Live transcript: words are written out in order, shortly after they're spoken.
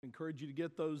encourage you to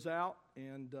get those out.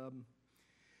 And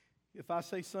if I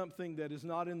say something that is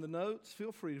not in the notes,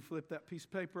 feel free to flip that piece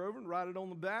of paper over and write it on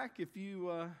the back. If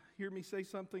you hear me say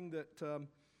something that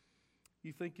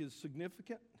you think is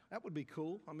significant, that would be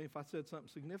cool. I mean, if I said something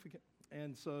significant.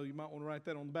 And so you might want to write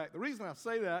that on the back. The reason I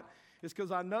say that is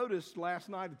because I noticed last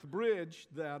night at the bridge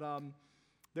that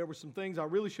there were some things I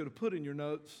really should have put in your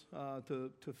notes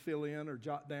to fill in or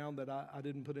jot down that I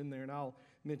didn't put in there, and I'll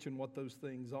mention what those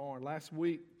things are. Last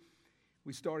week,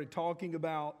 we started talking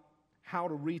about how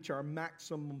to reach our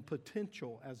maximum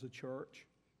potential as a church.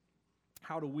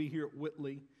 How do we here at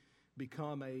Whitley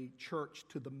become a church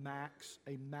to the max,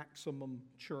 a maximum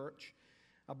church?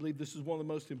 I believe this is one of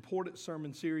the most important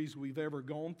sermon series we've ever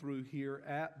gone through here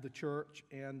at the church,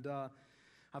 and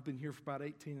I've been here for about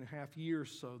 18 and a half years,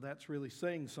 so that's really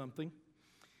saying something.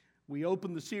 We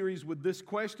opened the series with this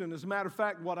question. As a matter of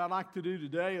fact, what I'd like to do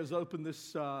today is open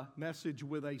this message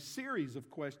with a series of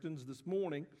questions this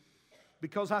morning,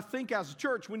 because I think as a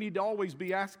church we need to always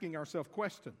be asking ourselves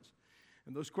questions,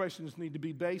 and those questions need to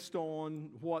be based on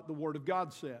what the Word of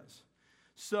God says.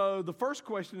 So the first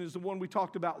question is the one we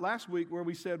talked about last week, where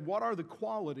we said, what are the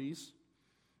qualities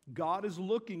God is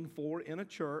looking for in a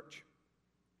church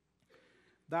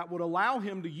that would allow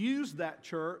Him to use that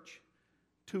church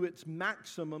to its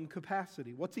maximum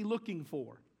capacity? What's He looking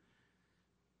for?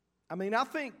 I mean, I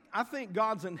think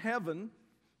God's in heaven,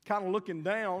 kind of looking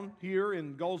down here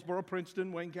in Goldsboro,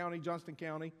 Princeton, Wayne County, Johnston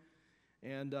County.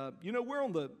 And, we're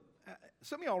on the,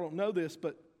 some of y'all don't know this,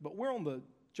 but we're on the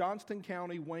Johnston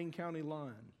County, Wayne County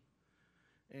line.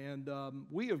 And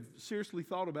we have seriously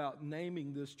thought about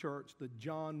naming this church the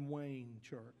John Wayne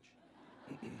Church.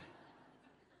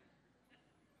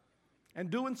 And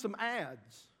doing some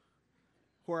ads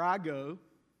where I go,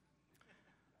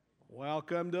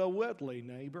 welcome to Whitley,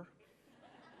 neighbor.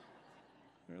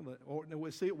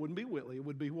 Or, see, it wouldn't be Whitley. It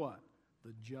would be what?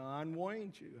 The John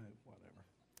Wayne Church. Whatever.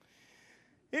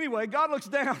 Anyway, God looks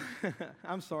down.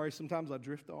 I'm sorry, sometimes I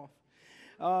drift off.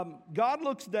 God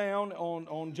looks down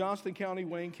on Johnston County,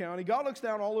 Wayne County. God looks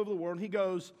down all over the world, and He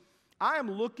goes, I am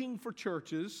looking for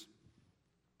churches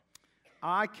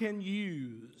I can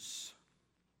use.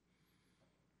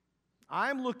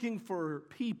 I'm looking for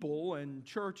people and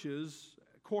churches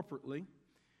corporately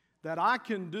that I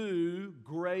can do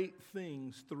great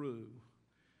things through.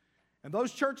 And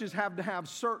those churches have to have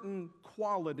certain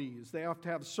qualities. They have to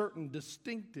have certain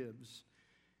distinctives.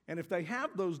 And if they have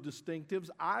those distinctives,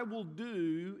 I will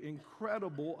do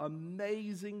incredible,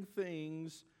 amazing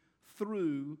things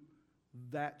through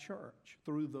that church,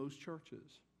 through those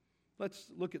churches.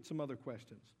 Let's look at some other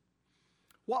questions.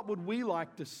 What would we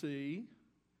like to see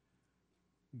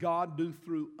God do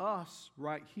through us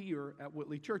right here at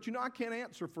Whitley Church? I can't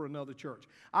answer for another church.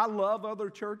 I love other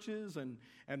churches,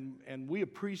 and we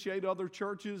appreciate other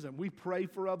churches, and we pray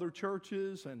for other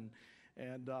churches, and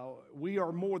we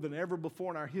are more than ever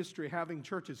before in our history having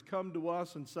churches come to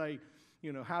us and say,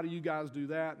 how do you guys do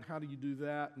that, and how do you do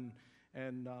that,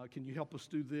 and can you help us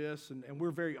do this? And we're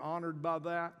very honored by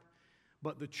that.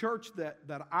 But the church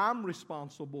that I'm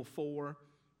responsible for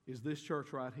is this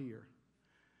church right here.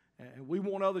 And we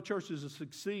want other churches to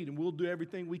succeed, and we'll do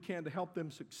everything we can to help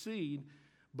them succeed,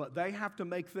 but they have to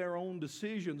make their own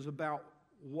decisions about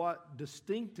what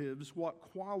distinctives, what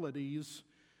qualities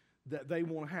that they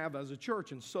want to have as a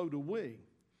church, and so do we.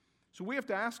 So we have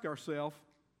to ask ourselves,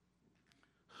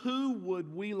 who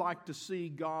would we like to see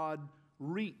God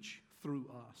reach through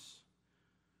us?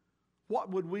 What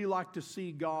would we like to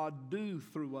see God do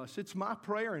through us? It's my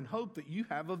prayer and hope that you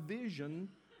have a vision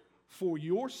for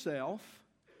yourself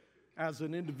as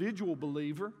an individual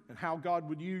believer and how God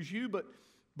would use you, but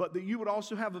that you would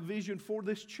also have a vision for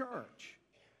this church.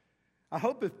 I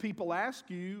hope if people ask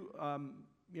you,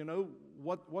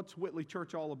 what's Whitley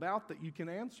Church all about, that you can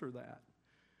answer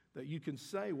that you can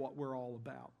say what we're all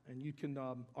about, and you can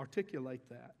articulate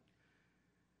that.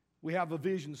 We have a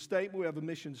vision statement, we have a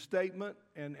mission statement,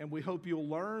 and we hope you'll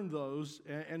learn those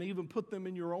and even put them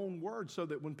in your own words, so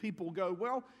that when people go,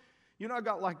 well, I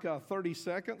got like 30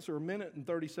 seconds or a minute and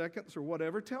 30 seconds or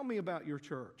whatever. Tell me about your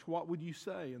church. What would you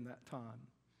say in that time?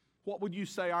 What would you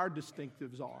say our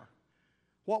distinctives are?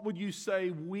 What would you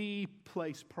say we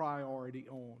place priority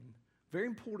on? Very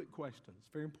important questions,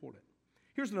 very important.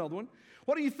 Here's another one.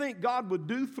 What do you think God would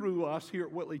do through us here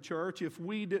at Whitley Church if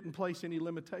we didn't place any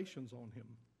limitations on Him?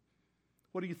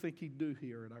 What do you think He'd do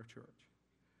here at our church?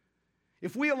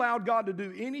 If we allowed God to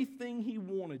do anything He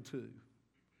wanted to,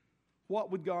 what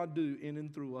would God do in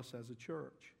and through us as a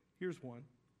church? Here's one.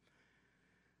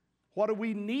 What do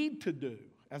we need to do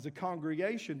as a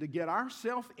congregation to get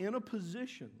ourselves in a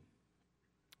position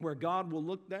where God will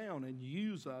look down and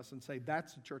use us and say,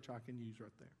 that's the church I can use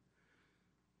right there.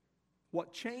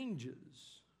 What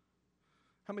changes?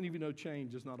 How many of you know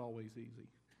change is not always easy?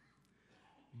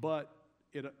 But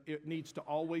it needs to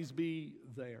always be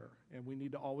there, and we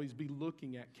need to always be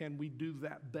looking at, can we do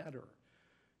that better?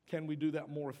 Can we do that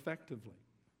more effectively?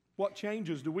 What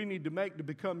changes do we need to make to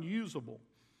become usable?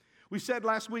 We said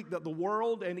last week that the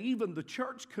world and even the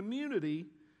church community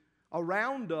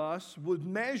around us would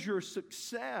measure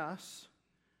success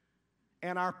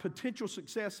and our potential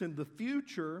success in the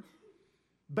future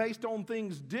based on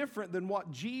things different than what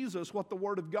the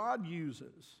Word of God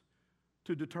uses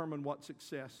to determine what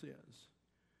success is.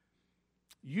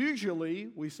 Usually,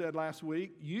 we said last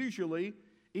week,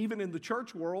 even in the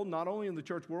church world, not only in the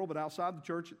church world, but outside the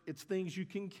church, it's things you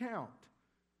can count.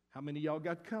 How many of y'all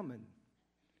got coming?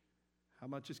 How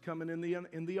much is coming in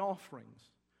the offerings?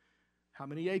 How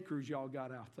many acres y'all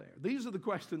got out there? These are the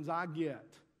questions I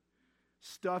get.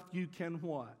 Stuff you can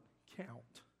what?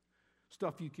 Count.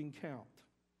 Stuff you can count.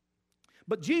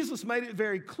 But Jesus made it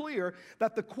very clear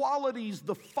that the qualities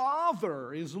the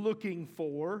Father is looking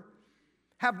for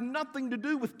have nothing to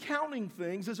do with counting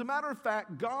things. As a matter of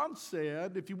fact, God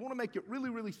said, if you want to make it really,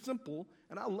 really simple,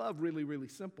 and I love really, really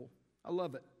simple, I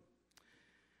love it,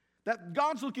 that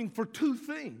God's looking for two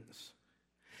things.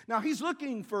 Now, He's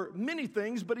looking for many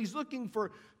things, but He's looking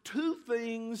for two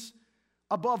things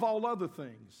above all other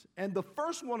things. And the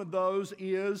first one of those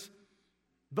is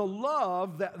the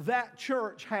love that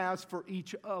church has for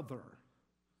each other.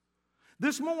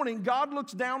 This morning, God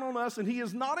looks down on us and He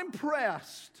is not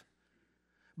impressed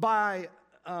by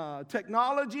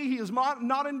technology. He is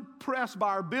not impressed by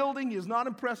our building. He is not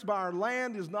impressed by our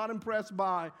land. He is not impressed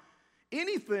by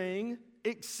anything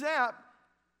except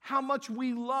how much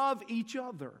we love each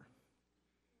other.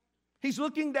 He's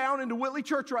looking down into Whitley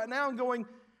Church right now and going,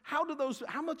 how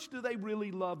much do they really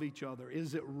love each other?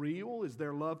 Is it real? Is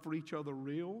their love for each other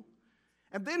real?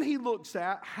 And then He looks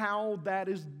at how that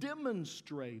is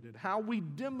demonstrated, how we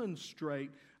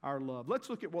demonstrate our love. Let's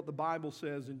look at what the Bible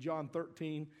says in John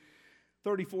 13,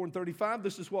 34 and 35.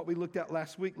 This is what we looked at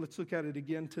last week. Let's look at it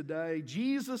again today.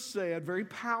 Jesus said, very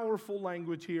powerful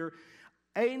language here,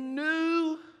 a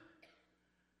new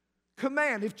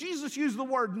command. If Jesus used the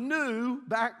word new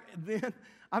back then,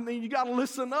 you got to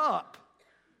listen up.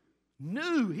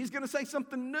 New. He's going to say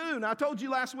something new. Now, I told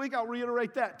you last week, I'll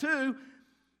reiterate that too,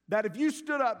 that if you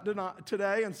stood up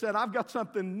today and said, I've got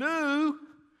something new,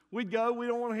 we'd go, we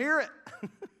don't want to hear it.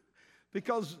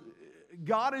 Because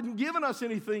God hadn't given us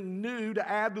anything new to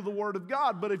add to the Word of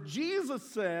God. But if Jesus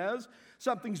says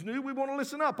something's new, we want to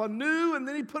listen up. A new, and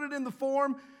then He put it in the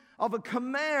form of a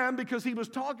command because He was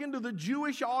talking to the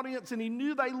Jewish audience and He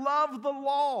knew they loved the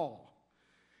law.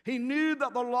 He knew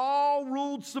that the law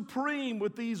ruled supreme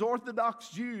with these Orthodox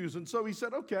Jews. And so He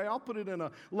said, okay, I'll put it in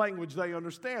a language they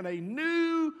understand. A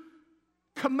new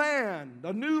command,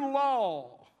 a new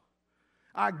law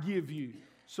I give you.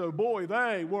 So boy,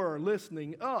 they were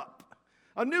listening up.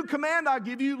 A new command I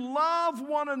give you, love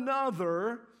one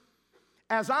another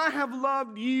as I have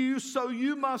loved you, so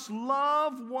you must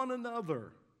love one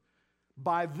another.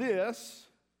 By this,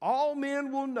 all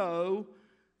men will know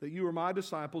that you are my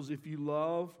disciples if you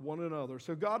love one another.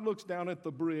 So God looks down at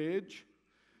the bridge,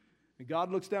 and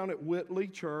God looks down at Whitley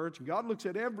Church, and God looks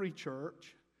at every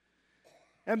church.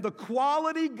 And the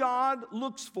quality God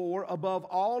looks for above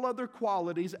all other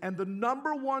qualities, and the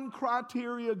number one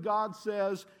criteria God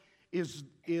says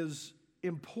is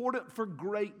important for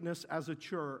greatness as a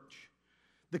church,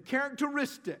 the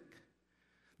characteristic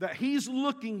that He's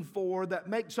looking for that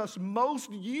makes us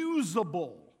most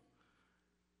usable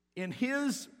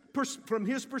from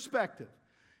His perspective.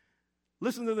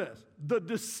 Listen to this. The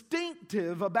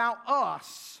distinctive about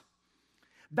us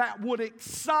that would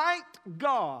excite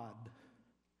God.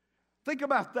 Think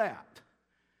about that.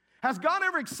 Has God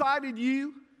ever excited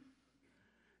you?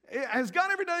 Has God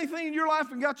ever done anything in your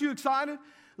life and got you excited?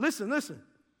 Listen.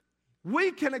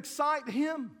 We can excite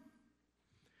Him.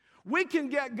 We can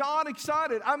get God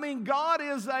excited. God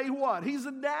is a what? He's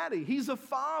a daddy. He's a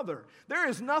father. There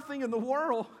is nothing in the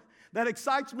world that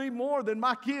excites me more than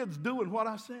my kids doing what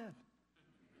I said.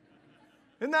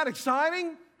 Isn't that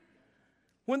exciting?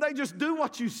 When they just do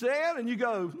what you said and you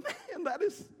go, man,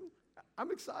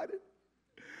 I'm excited.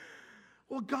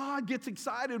 Well, God gets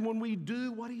excited when we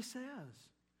do what He says.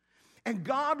 And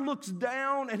God looks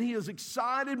down and He is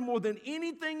excited more than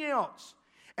anything else.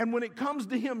 And when it comes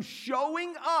to Him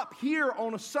showing up here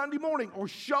on a Sunday morning or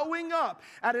showing up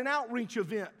at an outreach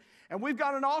event, and we've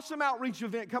got an awesome outreach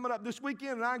event coming up this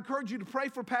weekend, and I encourage you to pray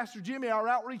for Pastor Jimmy, our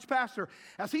outreach pastor,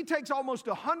 as he takes almost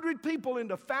 100 people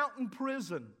into Fountain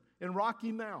Prison in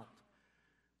Rocky Mount.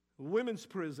 women's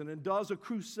prison and does a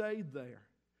crusade there.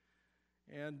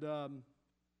 And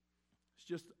it's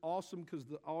just awesome because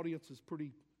the audience is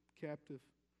pretty captive.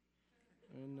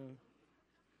 And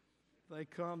they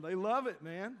come. They love it,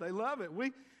 man. They love it.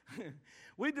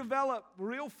 We develop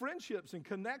real friendships and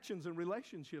connections and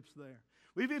relationships there.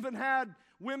 We've even had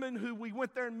women who we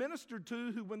went there and ministered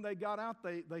to who, when they got out,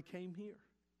 they came here.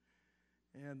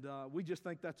 And we just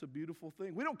think that's a beautiful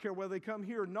thing. We don't care whether they come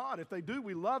here or not. If they do,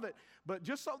 we love it. But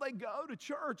just so they go to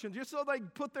church and just so they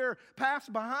put their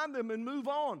past behind them and move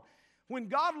on. When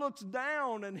God looks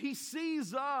down and He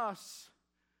sees us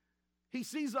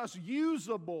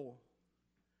usable.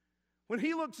 When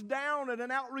He looks down at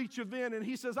an outreach event and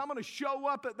He says, I'm going to show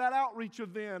up at that outreach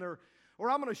event or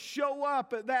I'm going to show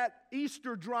up at that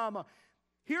Easter drama.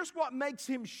 Here's what makes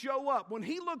Him show up. When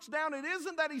He looks down, it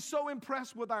isn't that He's so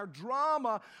impressed with our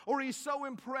drama or He's so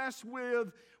impressed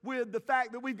with the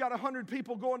fact that we've got 100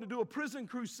 people going to do a prison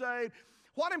crusade.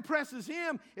 What impresses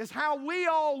Him is how we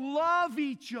all love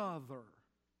each other.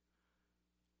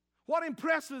 What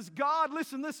impresses God,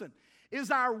 listen, is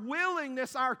our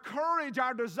willingness, our courage,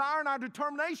 our desire, and our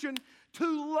determination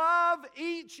to love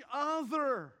each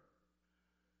other.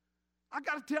 I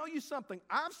got to tell you something.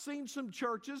 I've seen some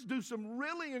churches do some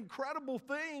really incredible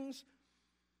things,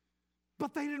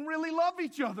 but they didn't really love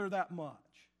each other that much.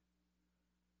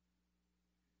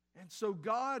 And so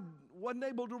God wasn't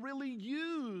able to really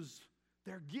use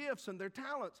their gifts and their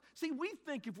talents. See, we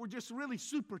think if we're just really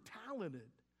super talented,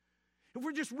 if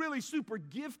we're just really super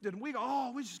gifted, and we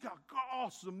just got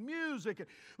awesome music, and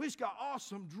we just got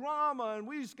awesome drama, and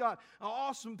we just got an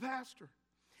awesome pastor.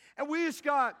 And we just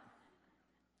got...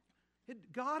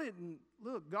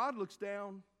 God looks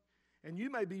down, and you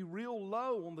may be real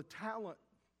low on the talent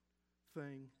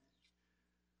thing,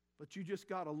 but you just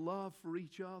got a love for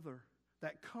each other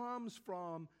that comes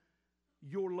from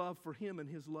your love for Him and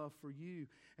His love for you.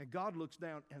 And God looks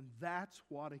down, and that's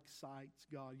what excites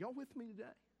God. Y'all with me today?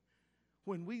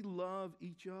 When we love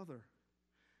each other.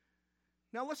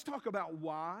 Now let's talk about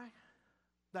why.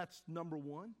 That's number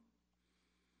one.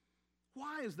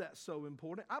 Why is that so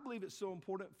important? I believe it's so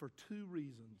important for two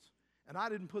reasons. And I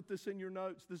didn't put this in your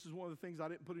notes. This is one of the things I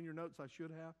didn't put in your notes I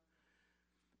should have.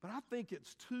 But I think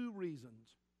it's two reasons.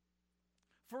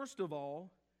 First of all,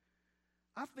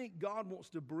 I think God wants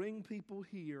to bring people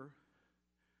here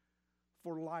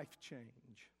for life change.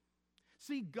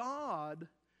 See, God,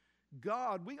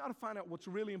 we got to find out what's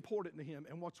really important to Him.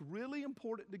 And what's really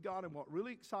important to God and what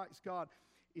really excites God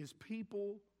is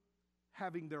people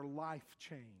having their life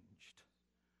changed.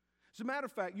 As a matter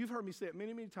of fact, you've heard me say it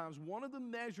many, many times, one of the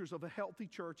measures of a healthy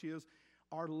church is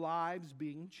our lives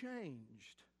being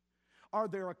changed.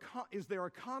 Is there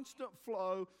a constant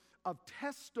flow of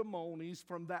testimonies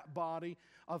from that body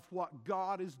of what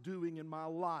God is doing in my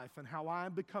life and how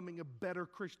I'm becoming a better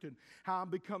Christian, how I'm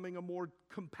becoming a more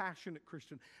compassionate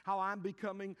Christian, how I'm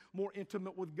becoming more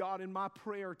intimate with God in my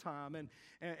prayer time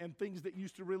and things that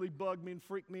used to really bug me and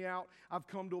freak me out. I've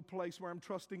come to a place where I'm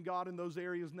trusting God in those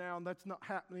areas now, and that's not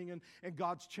happening, and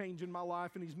God's changing my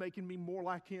life, and He's making me more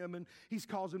like Him, and He's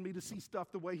causing me to see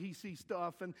stuff the way He sees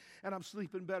stuff, and I'm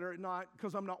sleeping better at night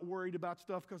because I'm not worried about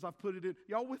stuff because I've put it in.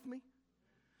 Y'all with me?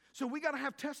 So we got to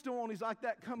have testimonies like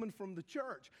that coming from the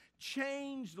church.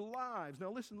 Changed lives. Now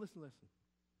listen.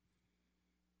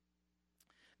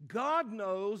 God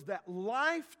knows that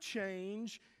life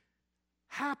change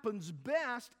happens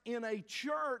best in a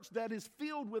church that is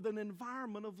filled with an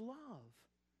environment of love.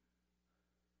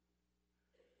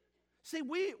 See,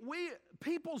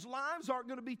 people's lives aren't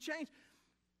going to be changed.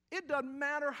 It doesn't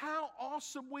matter how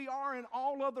awesome we are in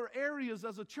all other areas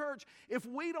as a church. If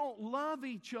we don't love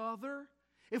each other,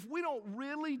 if we don't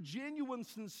really, genuinely,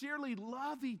 sincerely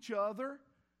love each other,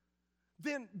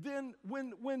 then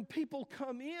when people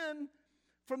come in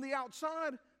from the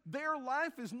outside, their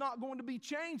life is not going to be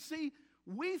changed. See,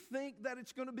 we think that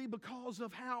it's going to be because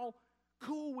of how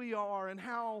cool we are and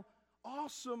how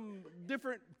awesome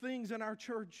different things in our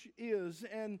church is.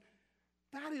 And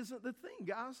that isn't the thing,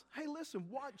 guys. Hey, listen,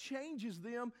 what changes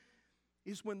them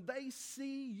is when they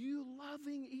see you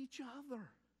loving each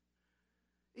other.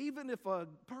 Even if a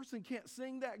person can't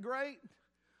sing that great,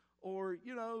 or,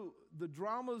 the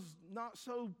drama's not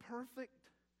so perfect,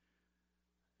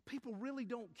 people really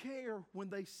don't care when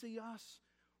they see us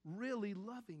really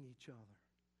loving each other.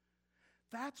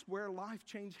 That's where life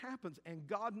change happens, and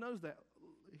God knows that.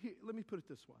 Let me put it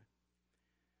this way.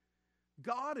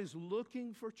 God is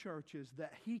looking for churches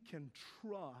that He can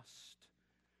trust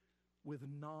with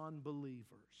non-believers.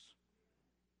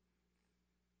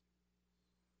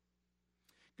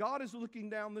 God is looking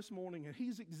down this morning, and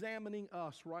He's examining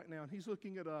us right now, and He's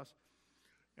looking at us,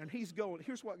 And he's going,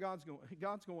 here's what God's going.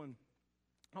 God's going,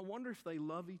 I wonder if they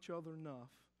love each other enough.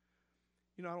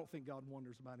 You know, I don't think God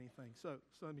wonders about anything. So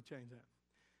let me change that.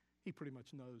 He pretty much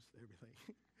knows everything.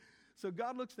 So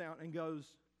God looks down and goes,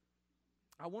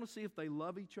 I want to see if they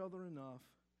love each other enough,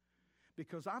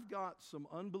 because I've got some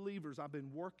unbelievers I've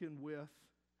been working with,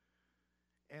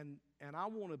 and I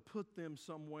want to put them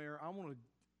somewhere. I want to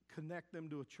connect them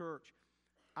to a church.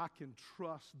 I can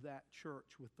trust that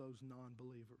church with those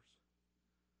non-believers.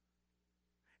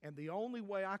 And the only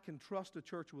way I can trust a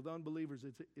church with unbelievers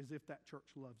is if that church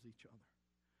loves each other.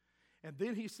 And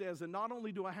then he says, and not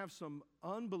only do I have some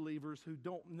unbelievers who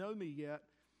don't know me yet,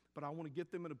 but I want to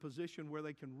get them in a position where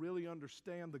they can really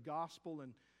understand the gospel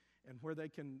and where they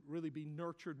can really be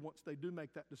nurtured once they do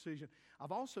make that decision.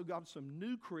 I've also got some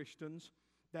new Christians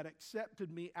that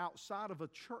accepted me outside of a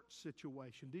church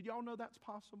situation. Did y'all know that's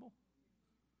possible?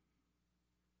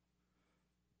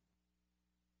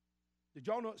 Did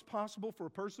y'all know it's possible for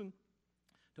a person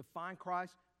to find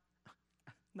Christ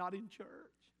not in church?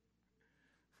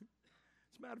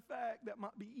 As a matter of fact, that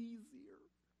might be easier.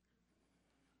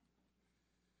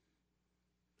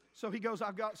 So he goes,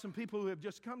 I've got some people who have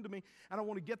just come to me, and I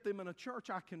want to get them in a church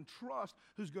I can trust,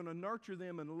 who's going to nurture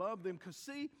them and love them. Because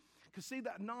see,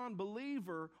 that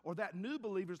non-believer or that new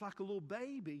believer is like a little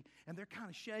baby, and they're kind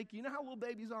of shaky. You know how little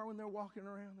babies are when they're walking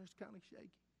around? They're kind of shaky.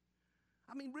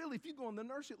 I mean, really, if you go in the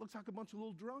nursery, it looks like a bunch of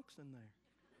little drunks in there.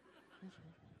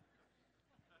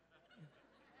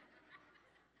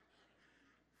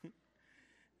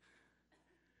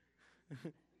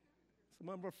 Some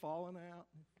of them are falling out.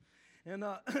 And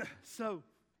so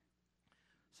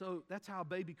that's how a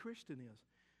baby Christian is.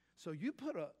 So you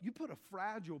put a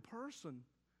fragile person.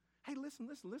 Hey, listen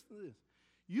to this.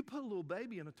 You put a little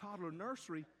baby in a toddler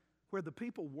nursery where the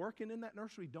people working in that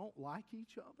nursery don't like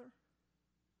each other.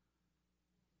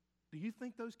 Do you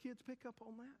think those kids pick up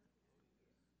on that?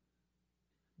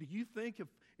 Do you think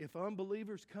if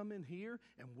unbelievers come in here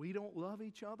and we don't love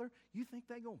each other, you think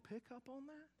they're going to pick up on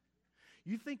that?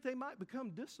 You think they might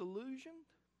become disillusioned?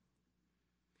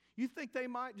 You think they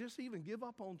might just even give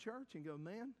up on church and go,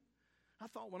 man, I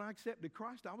thought when I accepted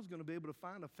Christ I was going to be able to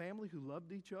find a family who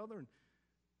loved each other, and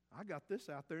I got this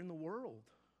out there in the world.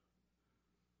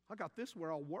 I got this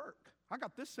where I work. I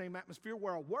got this same atmosphere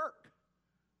where I work.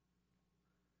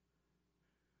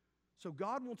 So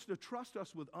God wants to trust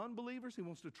us with unbelievers. He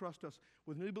wants to trust us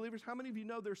with new believers. How many of you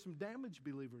know there's some damaged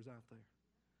believers out there?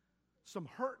 Some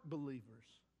hurt believers.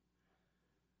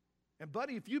 And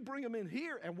buddy, if you bring them in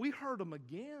here and we hurt them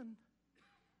again.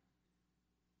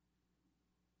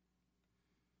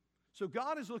 So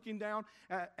God is looking down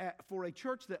for a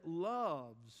church that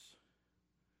loves.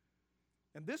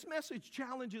 And this message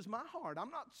challenges my heart.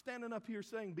 I'm not standing up here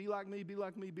saying, be like me, be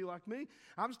like me, be like me.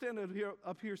 I'm standing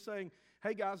up here saying,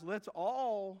 hey guys, let's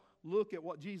all look at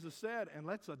what Jesus said and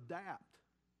let's adapt.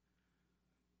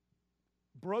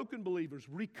 Broken believers,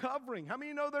 recovering. How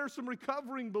many know there are some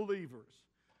recovering believers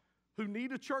who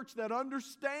need a church that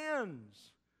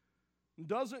understands,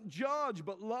 doesn't judge,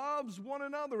 but loves one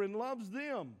another and loves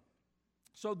them?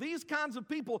 So these kinds of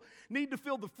people need to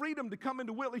feel the freedom to come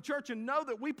into Whitley Church and know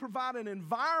that we provide an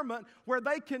environment where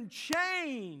they can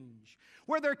change,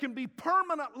 where there can be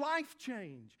permanent life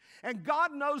change. And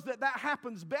God knows that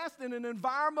happens best in an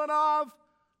environment of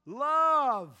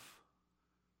love.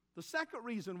 The second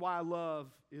reason why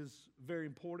love is very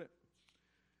important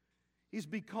is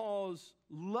because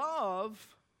love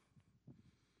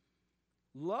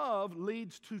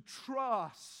leads to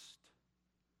trust.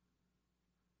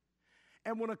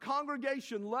 And when a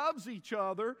congregation loves each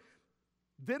other,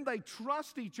 then they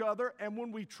trust each other. And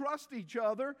when we trust each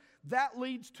other, that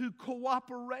leads to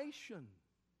cooperation.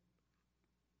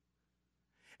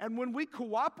 And when we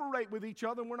cooperate with each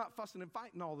other, and we're not fussing and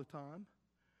fighting all the time,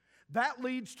 that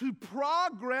leads to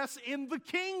progress in the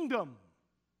kingdom.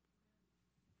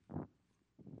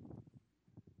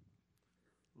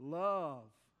 Love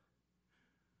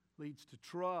leads to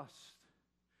trust,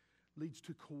 leads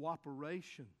to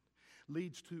cooperation,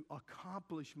 leads to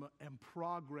accomplishment and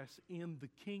progress in the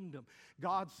kingdom.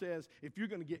 God says, if you're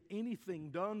going to get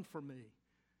anything done for me,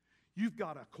 you've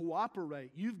got to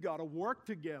cooperate. You've got to work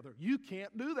together. You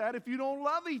can't do that if you don't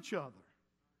love each other.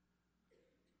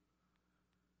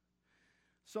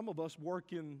 Some of us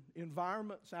work in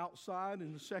environments outside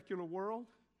in the secular world,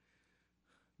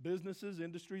 businesses,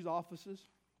 industries, offices.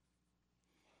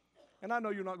 And I know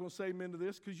you're not going to say amen to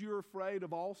this because you're afraid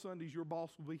of all Sundays your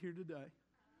boss will be here today.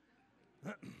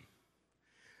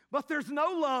 But there's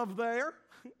no love there.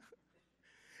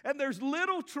 And there's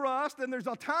little trust, and there's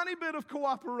a tiny bit of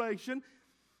cooperation.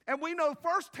 And we know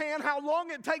firsthand how long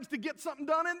it takes to get something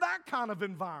done in that kind of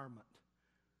environment.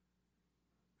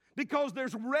 because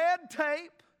there's red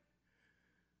tape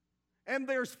and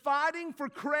there's fighting for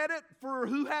credit for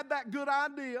who had that good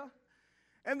idea.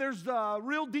 And there's a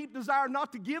real deep desire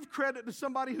not to give credit to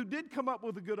somebody who did come up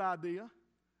with a good idea.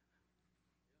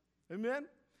 Amen?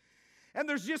 And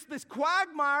there's just this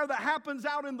quagmire that happens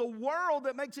out in the world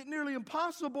that makes it nearly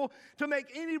impossible to make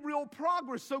any real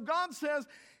progress. So God says,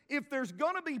 if there's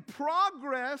going to be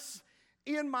progress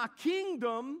in my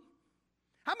kingdom,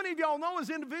 how many of y'all know as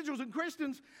individuals and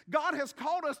Christians, God has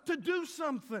called us to do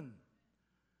something?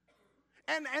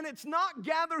 And it's not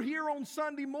gather here on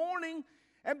Sunday morning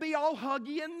and be all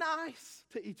huggy and nice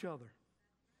to each other.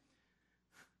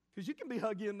 Because you can be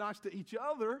huggy and nice to each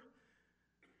other,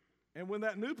 and when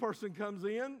that new person comes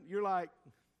in, you're like,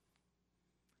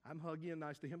 I'm huggy and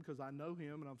nice to him because I know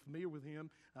him and I'm familiar with him.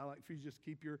 I like for you to just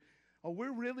keep your,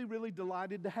 we're really, really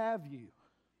delighted to have you.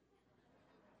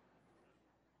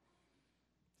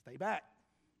 Stay back.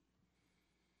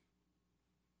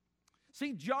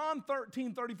 See, John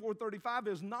 13, 34, 35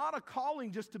 is not a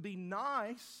calling just to be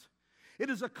nice.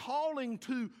 It is a calling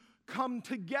to come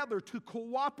together, to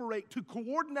cooperate, to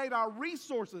coordinate our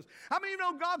resources. How many of you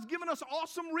know God's given us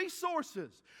awesome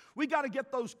resources? We got to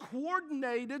get those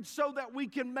coordinated so that we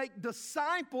can make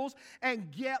disciples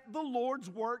and get the Lord's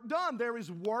work done. There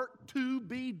is work to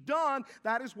be done.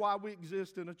 That is why we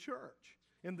exist in a church,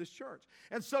 in this church.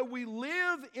 And so we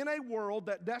live in a world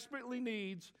that desperately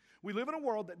needs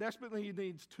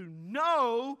to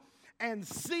know and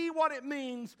see what it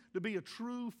means to be a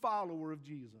true follower of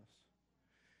Jesus.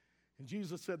 And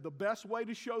Jesus said, the best way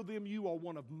to show them you are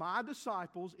one of my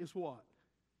disciples is what?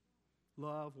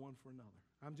 Love one for another.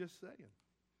 I'm just saying.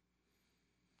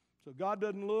 So God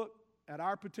doesn't look at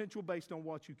our potential based on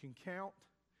what you can count.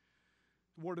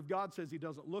 The Word of God says He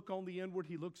doesn't look on the inward,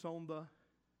 He looks on the...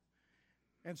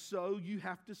 And so you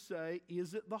have to say,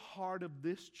 is it the heart of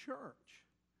this church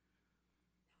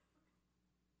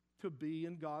to be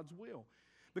in God's will?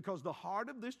 Because the heart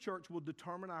of this church will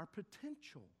determine our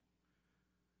potential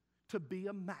to be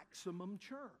a maximum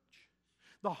church.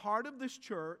 The heart of this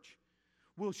church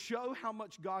will show how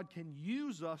much God can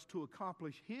use us to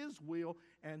accomplish His will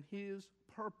and His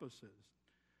purposes.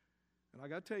 And I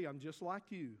got to tell you, I'm just like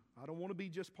you. I don't want to be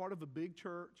just part of a big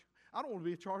church. I don't want to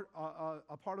be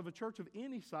a part of a church of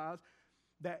any size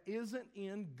that isn't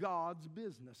in God's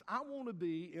business. I want to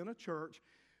be in a church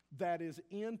that is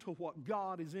into what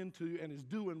God is into and is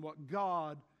doing what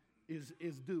God is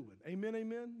doing. Amen,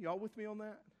 amen? Y'all with me on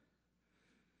that?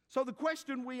 So the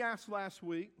question we asked last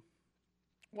week,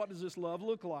 what does this love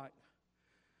look like?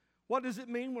 What does it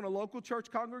mean when a local church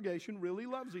congregation really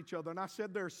loves each other? And I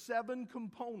said there are 7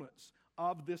 components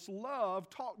of this love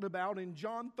talked about in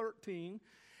John 13.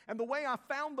 And the way I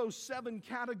found those 7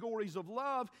 categories of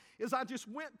love is I just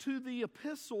went to the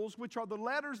epistles, which are the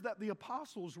letters that the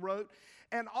apostles wrote.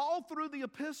 And all through the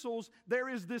epistles, there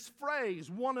is this phrase,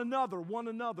 one another, one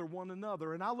another, one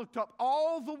another. And I looked up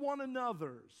all the one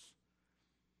anothers.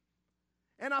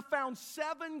 And I found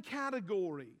 7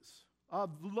 categories of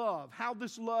love, how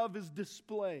this love is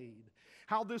displayed,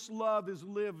 how this love is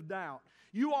lived out.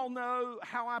 You all know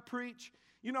how I preach.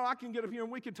 You know, I can get up here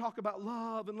and we can talk about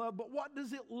love and love, but what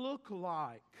does it look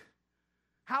like?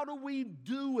 How do we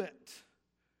do it?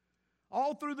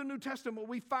 All through the New Testament,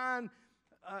 we find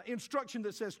instruction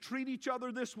that says treat each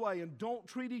other this way and don't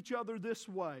treat each other this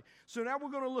way. So now we're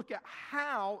going to look at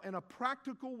how, in a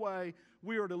practical way,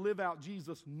 we are to live out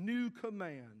Jesus' new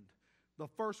command. The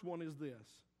first one is this: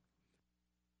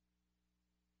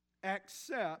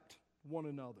 accept one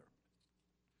another.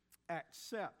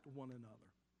 Accept one another.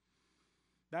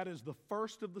 That is the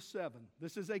first of the 7.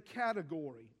 This is a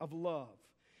category of love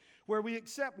where we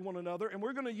accept one another. And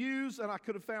we're going to use, and I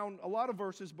could have found a lot of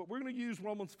verses, but we're going to use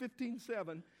Romans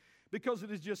 15:7 because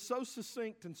it is just so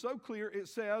succinct and so clear. It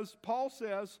says, Paul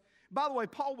says, by the way,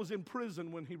 Paul was in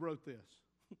prison when he wrote this.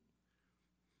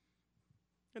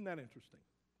 Isn't that interesting?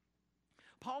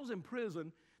 Paul's in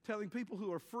prison telling people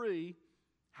who are free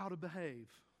how to behave.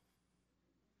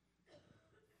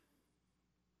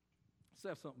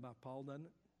 Says something about Paul, doesn't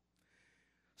it?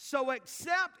 So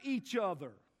accept each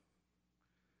other.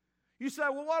 You say,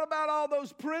 well, what about all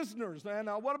those prisoners? And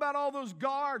what about all those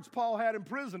guards Paul had in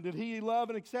prison? Did he love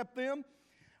and accept them?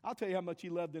 I'll tell you how much he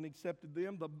loved and accepted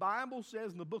them. The Bible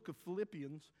says in the book of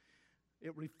Philippians,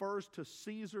 it refers to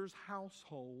Caesar's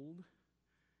household.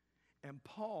 And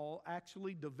Paul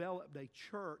actually developed a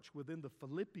church within the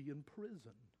Philippian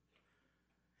prison.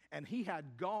 And he had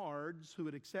guards who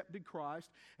had accepted Christ,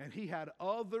 and he had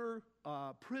other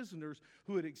prisoners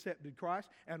who had accepted Christ.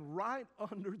 And right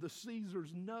under the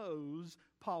Caesar's nose,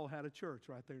 Paul had a church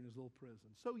right there in his little prison.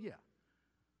 So yeah,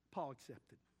 Paul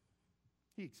accepted.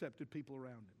 He accepted people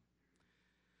around him.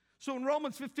 So in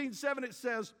Romans 15:7 it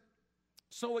says,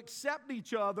 so accept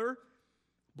each other.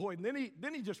 Boy, and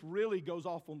then he just really goes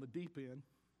off on the deep end.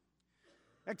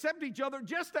 Accept each other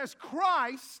just as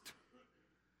Christ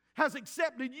has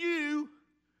accepted you.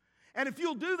 And if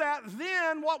you'll do that,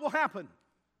 then what will happen?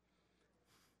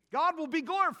 God will be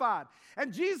glorified.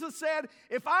 And Jesus said,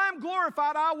 if I am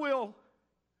glorified, I will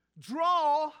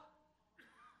draw.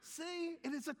 See,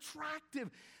 it is attractive.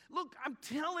 Look, I'm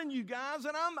telling you guys,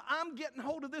 and I'm getting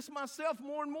hold of this myself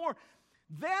more and more.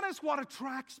 That is what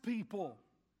attracts people.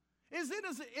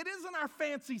 It isn't our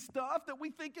fancy stuff that we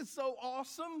think is so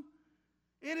awesome.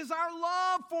 It is our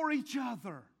love for each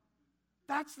other.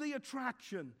 That's the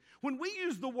attraction. When we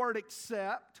use the word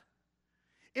accept,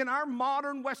 in our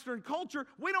modern Western culture,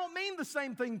 we don't mean the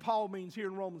same thing Paul means here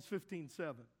in Romans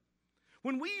 15:7.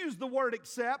 When we use the word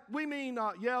accept, we mean,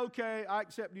 yeah, okay, I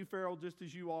accept you, Farrell, just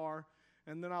as you are.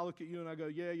 And then I look at you and I go,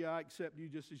 yeah, I accept you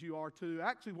just as you are too.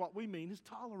 Actually, what we mean is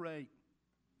tolerate.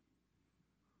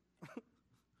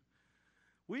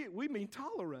 we mean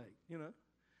tolerate, you know.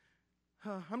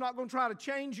 I'm not going to try to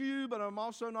change you, but I'm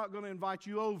also not going to invite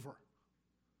you over.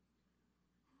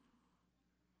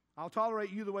 I'll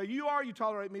tolerate you the way you are, you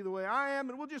tolerate me the way I am,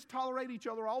 and we'll just tolerate each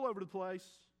other all over the place.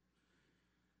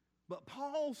 But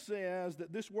Paul says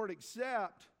that this word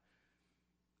accept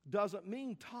doesn't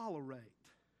mean tolerate.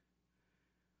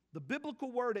 The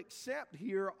biblical word accept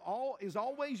here is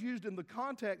always used in the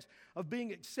context of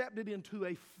being accepted into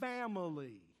a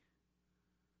family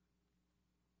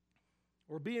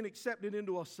or being accepted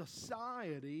into a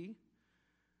society.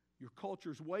 Your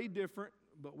culture is way different,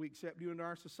 but we accept you into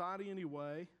our society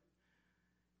anyway.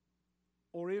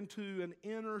 Or into an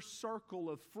inner circle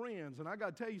of friends. And I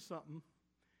got to tell you something.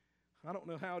 I don't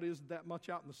know how it is that much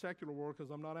out in the secular world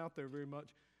because I'm not out there very much,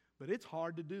 but it's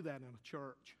hard to do that in a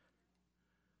church.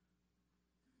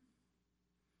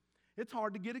 It's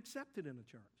hard to get accepted in a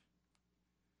church.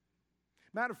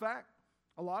 Matter of fact,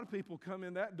 a lot of people come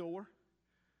in that door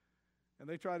and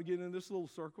they try to get in this little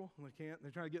circle and they can't.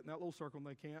 They try to get in that little circle and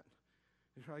they can't.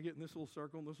 They try to get in this little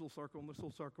circle and this little circle and this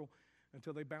little circle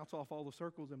until they bounce off all the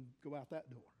circles and go out that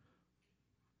door.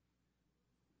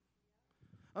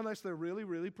 Unless they're really,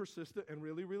 really persistent and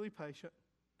really, really patient,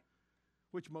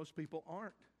 which most people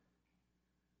aren't.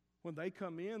 When they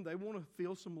come in, they want to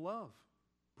feel some love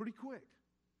pretty quick.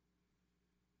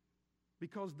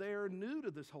 Because they're new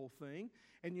to this whole thing.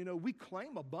 And you know, we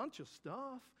claim a bunch of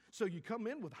stuff. So you come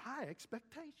in with high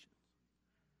expectations.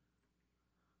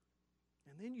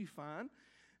 And then you find,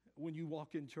 when you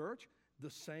walk in church, the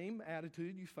same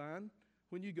attitude you find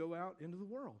when you go out into the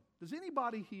world. Does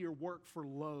anybody here work for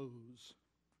Lowe's?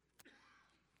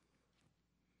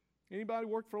 Anybody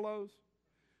work for Lowe's?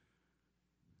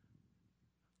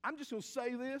 I'm just going to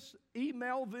say this.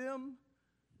 Email them.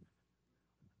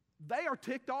 They are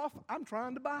ticked off. I'm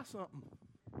trying to buy something.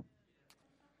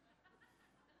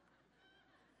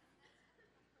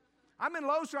 I'm in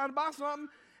Lowe's trying to buy something,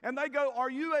 and they go,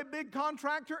 are you a big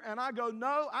contractor? And I go,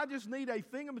 no, I just need a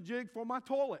thingamajig for my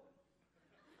toilet.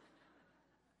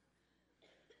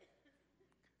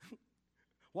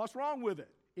 What's wrong with it?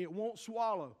 It won't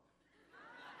swallow.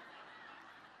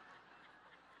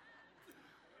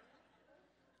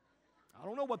 I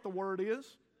don't know what the word is.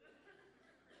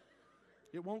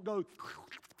 It won't go.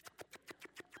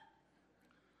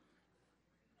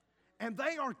 And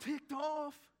they are ticked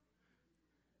off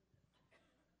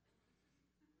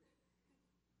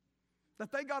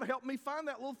that they got to help me find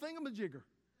that little thingamajigger.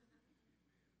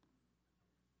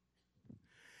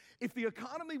 If the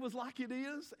economy was like it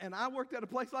is and I worked at a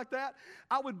place like that,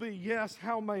 I would be, yes,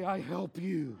 how may I help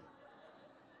you?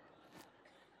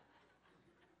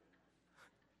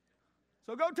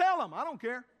 So go tell them. I don't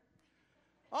care.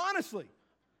 Honestly.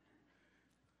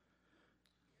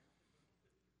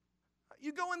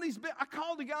 You go in these, I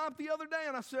called a guy up the other day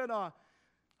and I said,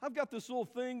 I've got this little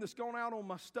thing that's going out on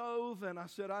my stove, and I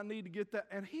said, I need to get that.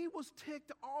 And he was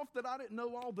ticked off that I didn't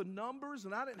know all the numbers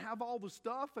and I didn't have all the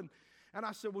stuff. And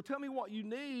I said, well, tell me what you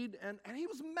need. And he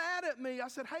was mad at me. I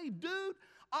said, hey, dude,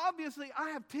 obviously I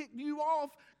have ticked you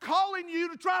off calling you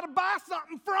to try to buy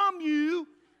something from you.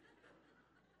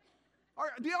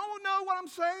 Do y'all know what I'm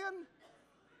saying?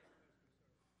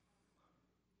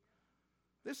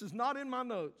 This is not in my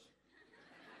notes.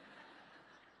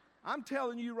 I'm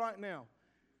telling you right now,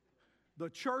 the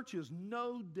church is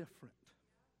no different.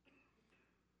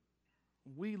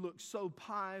 We look so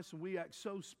pious and we act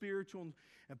so spiritual,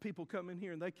 and people come in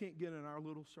here and they can't get in our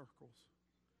little circles.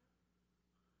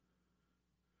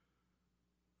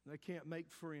 They can't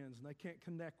make friends and they can't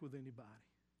connect with anybody.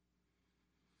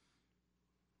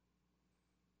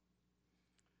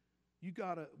 we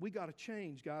gotta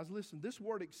change, guys. Listen, this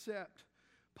word accept,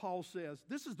 Paul says,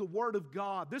 this is the word of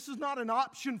God. This is not an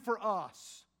option for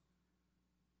us.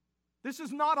 This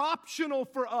is not optional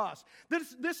for us.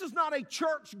 This is not a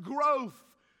church growth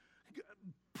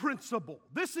principle.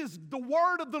 This is the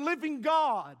word of the living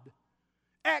God.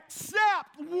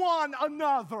 Accept one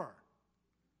another.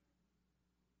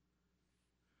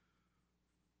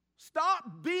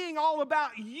 Stop being all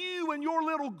about you and your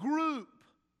little group.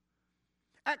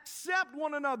 Accept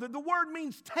one another. The word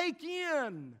means take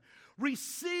in,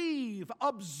 receive,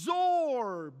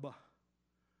 absorb.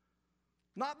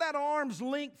 Not that arm's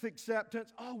length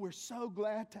acceptance. Oh, we're so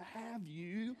glad to have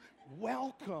you.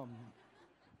 Welcome.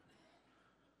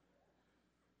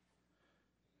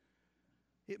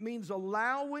 It means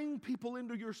allowing people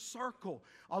into your circle,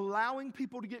 allowing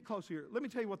people to get close here. Let me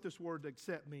tell you what this word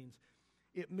accept means.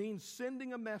 It means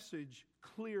sending a message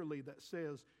clearly that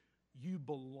says, you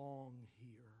belong here.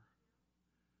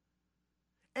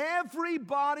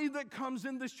 Everybody that comes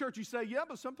in this church, you say, yeah,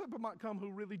 but some people might come who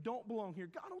really don't belong here.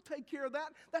 God will take care of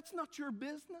that. That's not your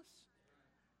business.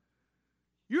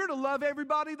 You're to love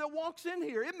everybody that walks in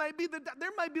here. It may be that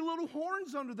there may be little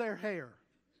horns under their hair.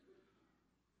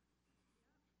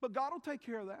 But God will take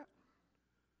care of that.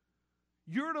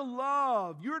 You're to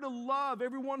love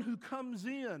everyone who comes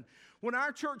in. When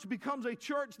our church becomes a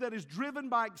church that is driven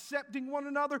by accepting one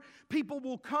another, people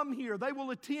will come here, they will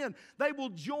attend, they will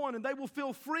join, and they will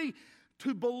feel free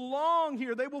to belong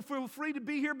here. They will feel free to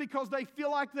be here because they feel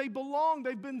like they belong.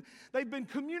 They've been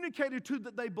communicated to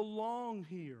that they belong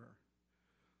here.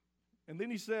 And then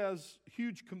he says,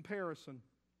 huge comparison.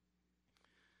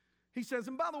 He says,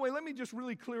 and by the way, let me just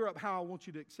really clear up how I want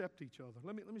you to accept each other.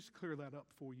 Let me just clear that up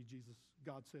for you,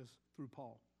 God says through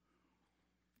Paul.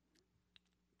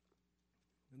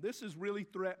 And this is really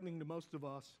threatening to most of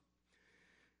us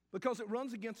because it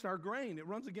runs against our grain. It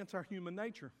runs against our human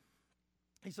nature.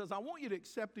 He says, I want you to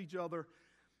accept each other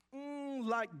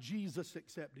like Jesus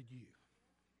accepted you.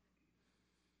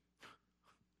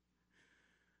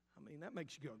 I mean, that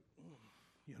makes you go,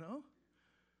 you know?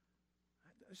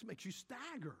 That just makes you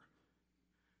stagger.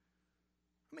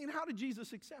 I mean, how did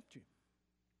Jesus accept you?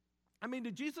 I mean,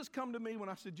 did Jesus come to me when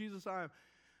I said, Jesus,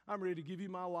 I'm ready to give you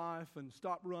my life and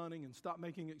stop running and stop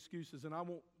making excuses and I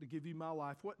want to give you my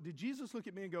life? What did Jesus look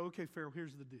at me and go, okay, Pharaoh,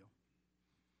 here's the deal.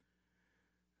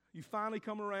 You finally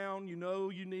come around, you know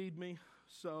you need me,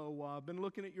 so I've been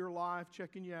looking at your life,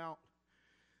 checking you out.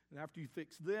 And after you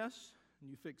fix this, and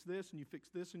you fix this, and you fix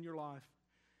this in your life,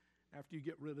 after you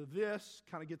get rid of this,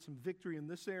 kind of get some victory in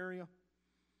this area,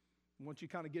 and once you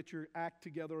kind of get your act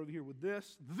together over here with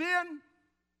this, then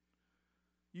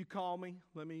you call me.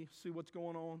 Let me see what's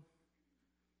going on.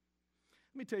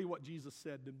 Let me tell you what Jesus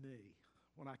said to me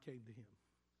when I came to him.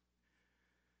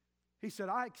 He said,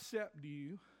 I accept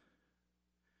you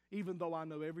even though I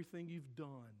know everything you've done.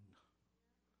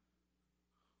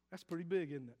 That's pretty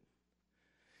big, isn't it?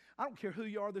 I don't care who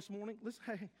you are this morning. Listen,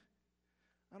 hey,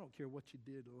 I don't care what you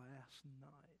did last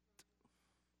night.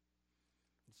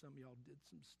 And some of y'all did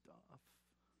some stuff.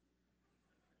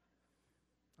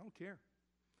 I don't care.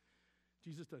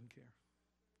 Jesus doesn't care.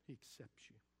 He accepts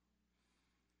you.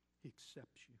 He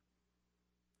accepts you.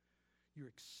 You're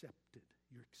accepted.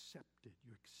 You're accepted.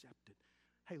 You're accepted.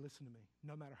 Hey, listen to me.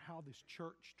 No matter how this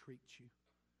church treats you,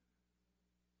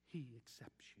 he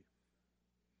accepts you.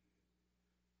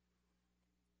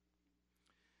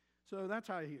 So that's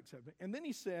how he accepted me. And then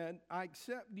he said, I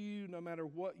accept you no matter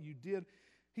what you did.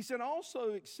 He said, I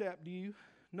also accept you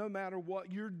no matter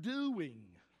what you're doing.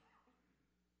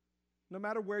 No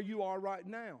matter where you are right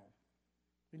now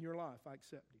in your life, I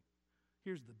accept you.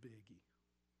 Here's the biggie.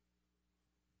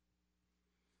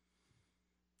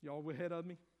 Y'all ahead of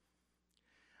me?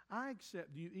 I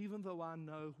accept you even though I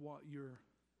know what you're...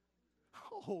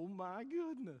 Oh my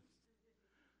goodness.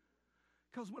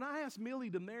 Because when I asked Millie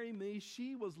to marry me,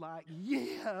 she was like,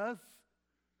 yes.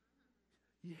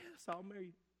 Yes, I'll marry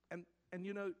you. And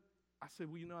you know, I said,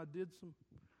 well, you know, I did some...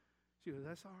 She goes,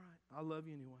 that's all right. I love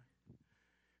you anyway.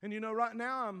 And you know, right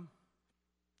now,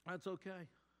 that's okay.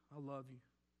 I love you.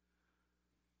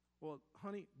 Well,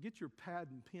 honey, get your pad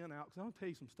and pen out because I'm going to tell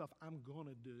you some stuff I'm going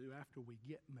to do after we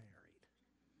get married.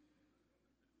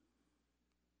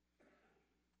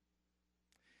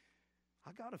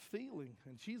 I got a feeling,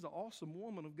 and she's an awesome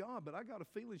woman of God, but I got a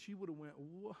feeling she would have went,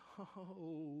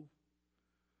 whoa,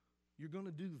 you're going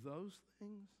to do those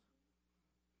things?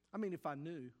 I mean, if I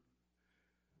knew,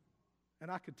 and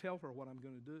I could tell her what I'm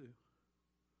going to do,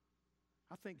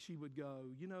 I think she would go,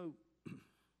 you know,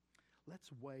 let's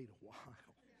wait a while.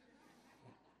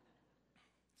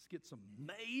 Let's get some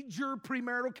major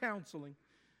premarital counseling,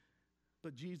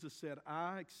 But Jesus said,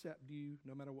 I accept you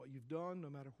no matter what you've done, no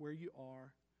matter where you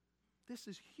are. This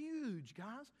is huge,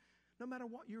 guys. No matter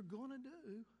what you're going to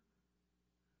do.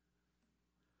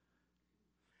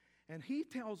 And he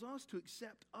tells us to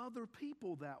accept other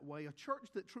people that way. A church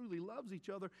that truly loves each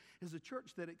other is a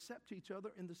church that accepts each other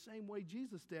in the same way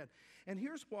Jesus did. And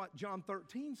here's what John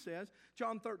 13 says.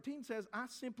 John 13 says, I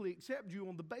simply accept you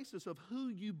on the basis of who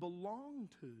you belong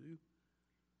to.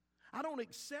 I don't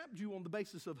accept you on the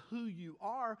basis of who you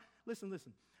are. Listen.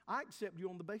 I accept you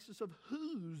on the basis of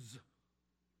whose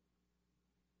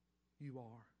you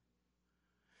are.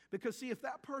 Because see, if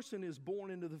that person is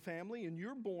born into the family and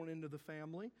you're born into the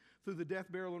family through the death,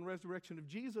 burial, and resurrection of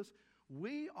Jesus,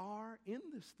 we are in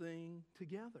this thing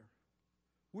together.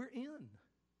 We're in.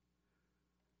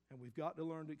 And we've got to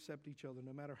learn to accept each other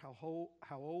no matter how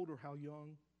old or how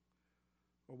young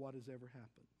or what has ever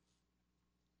happened.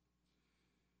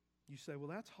 You say, well,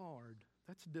 that's hard.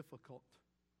 That's difficult.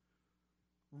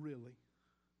 Really?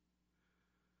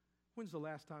 When's the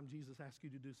last time Jesus asked you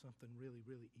to do something really,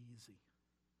 really easy?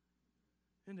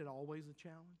 Isn't it always a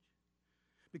challenge?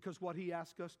 Because what he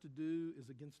asks us to do is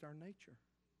against our nature.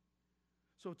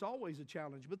 So it's always a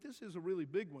challenge, but this is a really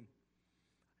big one.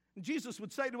 And Jesus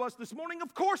would say to us this morning,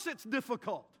 of course it's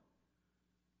difficult.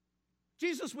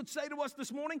 Jesus would say to us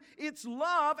this morning, it's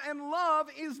love, and love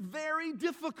is very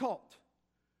difficult.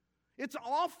 It's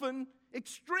often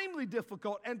extremely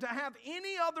difficult, and to have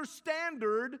any other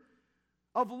standard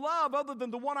of love other than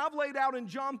the one I've laid out in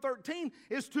John 13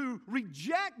 is to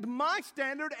reject my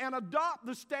standard and adopt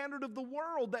the standard of the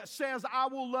world that says, I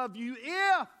will love you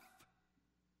if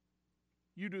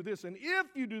you do this, and if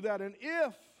you do that, and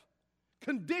if.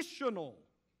 Conditional.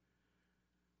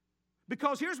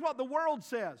 Because here's what the world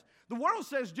says. The world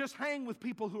says just hang with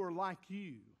people who are like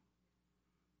you.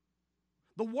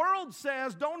 The world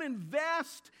says don't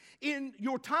invest in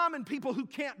your time in people who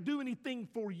can't do anything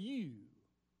for you.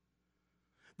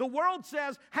 The world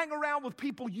says hang around with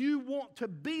people you want to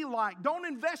be like. Don't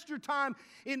invest your time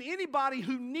in anybody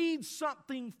who needs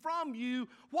something from you.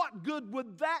 What good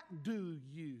would that do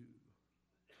you?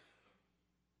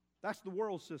 That's the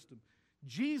world system.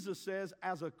 Jesus says,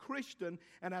 as a Christian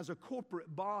and as a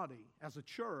corporate body, as a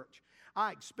church,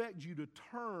 I expect you to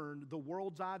turn the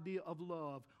world's idea of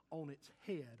love on its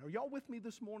head. Are y'all with me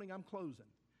this morning? I'm closing.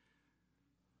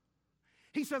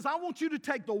 He says, I want you to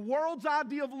take the world's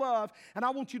idea of love and I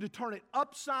want you to turn it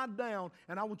upside down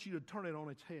and I want you to turn it on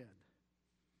its head.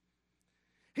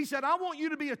 He said, I want you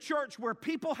to be a church where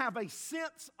people have a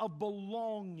sense of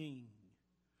belonging.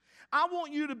 I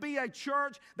want you to be a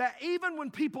church that even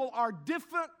when people are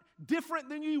different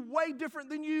than you, way different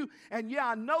than you, and yeah,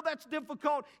 I know that's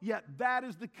difficult, yet that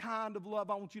is the kind of love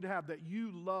I want you to have, that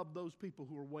you love those people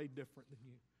who are way different than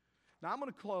you. Now, I'm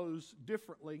going to close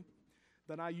differently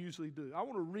than I usually do. I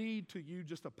want to read to you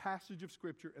just a passage of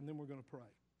Scripture, and then we're going to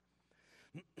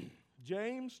pray.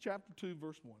 James chapter 2,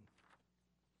 verse 1.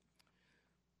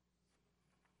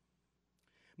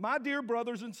 My dear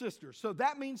brothers and sisters. So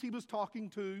that means he was talking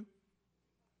to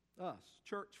us,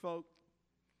 church folk.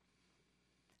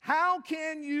 How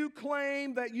can you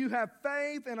claim that you have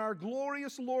faith in our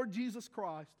glorious Lord Jesus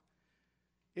Christ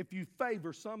if you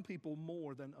favor some people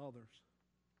more than others?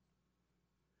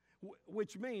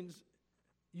 Which means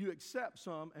you accept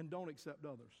some and don't accept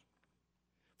others.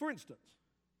 For instance,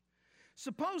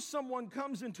 suppose someone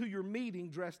comes into your meeting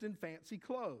dressed in fancy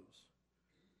clothes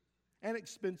and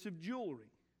expensive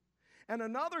jewelry, and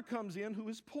another comes in who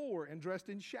is poor and dressed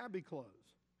in shabby clothes.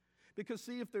 Because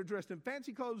see, if they're dressed in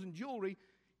fancy clothes and jewelry,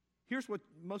 here's what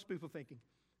most people are thinking.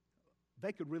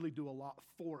 They could really do a lot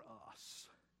for us.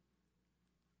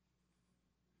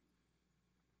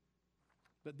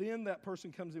 But then that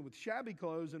person comes in with shabby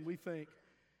clothes and we think,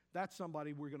 that's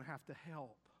somebody we're going to have to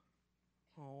help.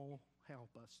 Oh, help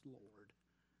us, Lord.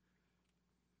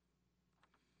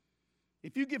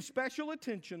 If you give special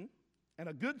attention and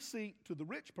a good seat to the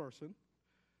rich person,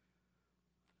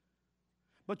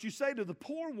 but you say to the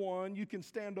poor one, you can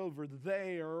stand over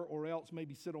there or else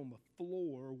maybe sit on the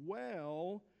floor,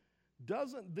 well,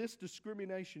 doesn't this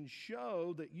discrimination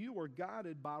show that you are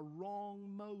guided by wrong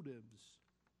motives?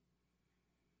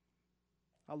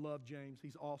 I love James.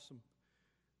 He's awesome.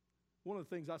 One of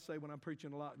the things I say when I'm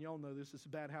preaching a lot, and y'all know this, it's a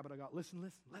bad habit I got.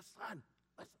 Listen.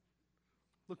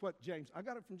 Look what James, I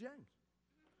got it from James.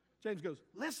 James goes,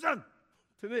 listen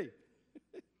to me.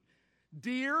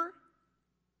 Dear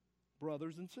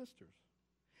brothers and sisters,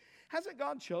 hasn't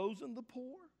God chosen the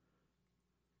poor?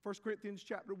 1 Corinthians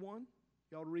chapter 1.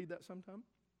 Y'all read that sometime?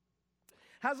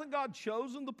 Hasn't God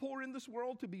chosen the poor in this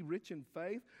world to be rich in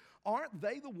faith? Aren't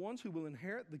they the ones who will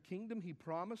inherit the kingdom he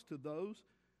promised to those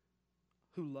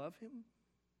who love him.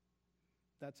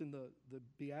 That's in the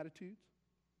Beatitudes.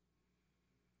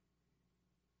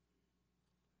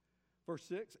 Verse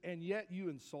 6, and yet you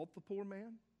insult the poor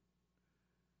man?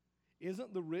 Isn't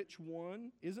it the rich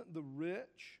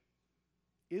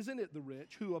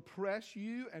who oppress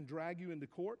you and drag you into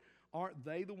court? Aren't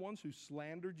they the ones who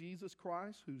slander Jesus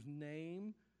Christ, whose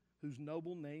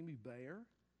noble name you bear?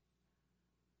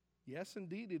 Yes,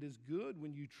 indeed, it is good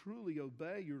when you truly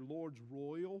obey your Lord's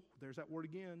royal, there's that word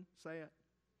again, say it,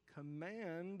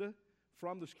 command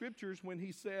from the Scriptures when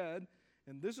he said,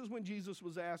 and this is when Jesus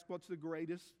was asked, what's the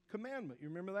greatest commandment? You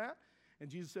remember that? And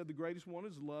Jesus said, the greatest one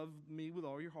is love me with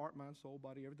all your heart, mind, soul,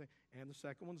 body, everything. And the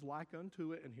second one's like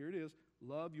unto it, and here it is,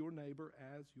 love your neighbor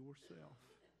as yourself.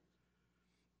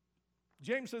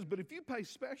 James says, but if you pay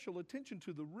special attention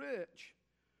to the rich,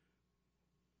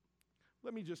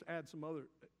 let me just add some other,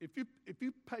 if you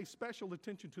pay special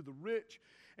attention to the rich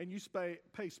and you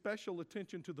pay special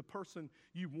attention to the person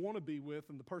you want to be with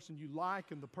and the person you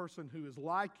like and the person who is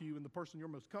like you and the person you're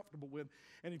most comfortable with,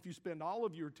 and if you spend all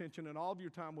of your attention and all of your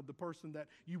time with the person that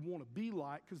you want to be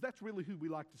like, because that's really who we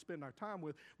like to spend our time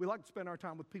with. We like to spend our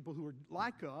time with people who are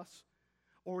like us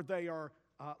or they are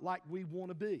like we want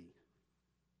to be.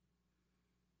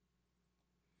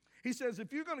 He says,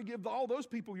 if you're going to give all those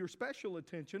people your special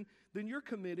attention, then you're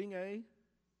committing a,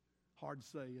 hard to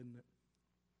say, isn't it?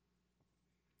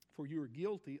 For you are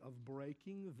guilty of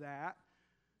breaking that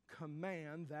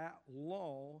command, that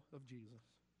law of Jesus.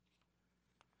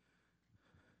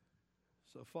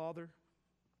 So, Father,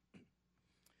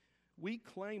 we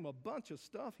claim a bunch of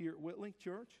stuff here at Whitley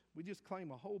Church. We just claim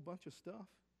a whole bunch of stuff.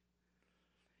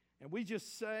 And we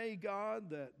just say, God,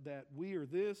 that we are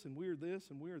this, and we are this,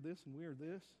 and we are this, and we are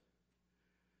this.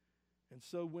 And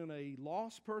so when a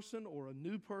lost person or a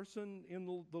new person in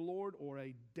the Lord or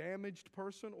a damaged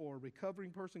person or a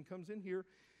recovering person comes in here,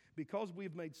 because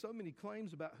we've made so many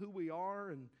claims about who we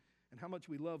are and how much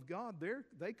we love God,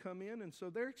 they come in and so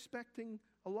they're expecting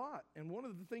a lot. And one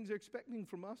of the things they're expecting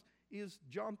from us is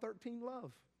John 13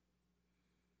 love.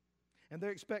 And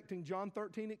they're expecting John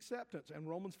 13 acceptance and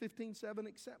Romans 15:7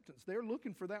 acceptance. They're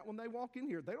looking for that when they walk in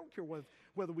here. They don't care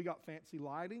whether we got fancy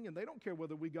lighting, and they don't care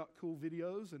whether we got cool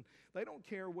videos, and they don't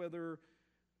care about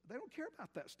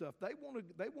that stuff. They want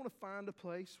to find a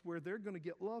place where they're going to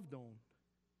get loved on.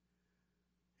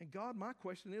 And God, my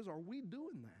question is, are we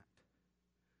doing that?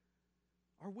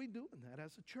 Are we doing that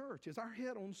as a church? Is our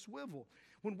head on swivel?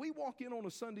 When we walk in on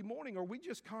a Sunday morning, are we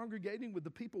just congregating with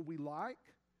the people we like?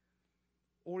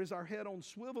 Or is our head on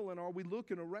swivel and are we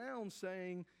looking around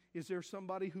saying, is there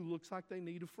somebody who looks like they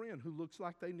need a friend, who looks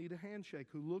like they need a handshake,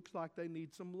 who looks like they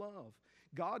need some love?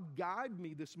 God, guide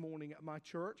me this morning at my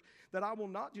church that I will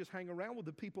not just hang around with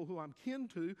the people who I'm kin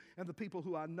to and the people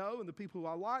who I know and the people who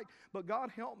I like, but God,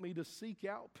 help me to seek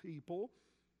out people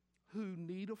who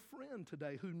need a friend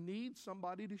today, who need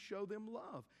somebody to show them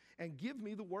love. And give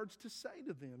me the words to say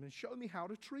to them and show me how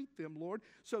to treat them, Lord,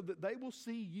 so that they will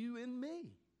see you in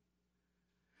me.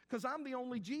 Because I'm the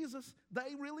only Jesus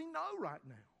they really know right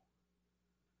now.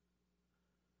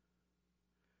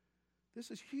 This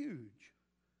is huge.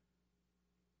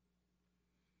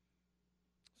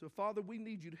 So, Father, we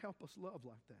need you to help us love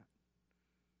like that.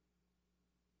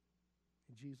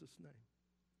 In Jesus' name.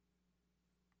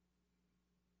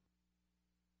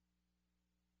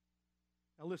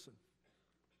 Now listen.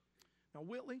 Now,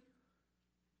 Whitley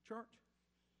Church,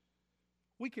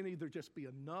 we can either just be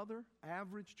another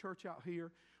average church out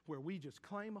here where we just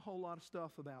claim a whole lot of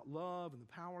stuff about love and the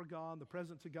power of God, the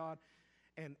presence of God,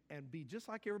 and be just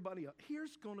like everybody else.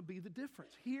 Here's going to be the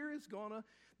difference.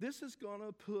 This is going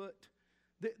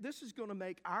to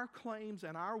make our claims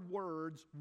and our words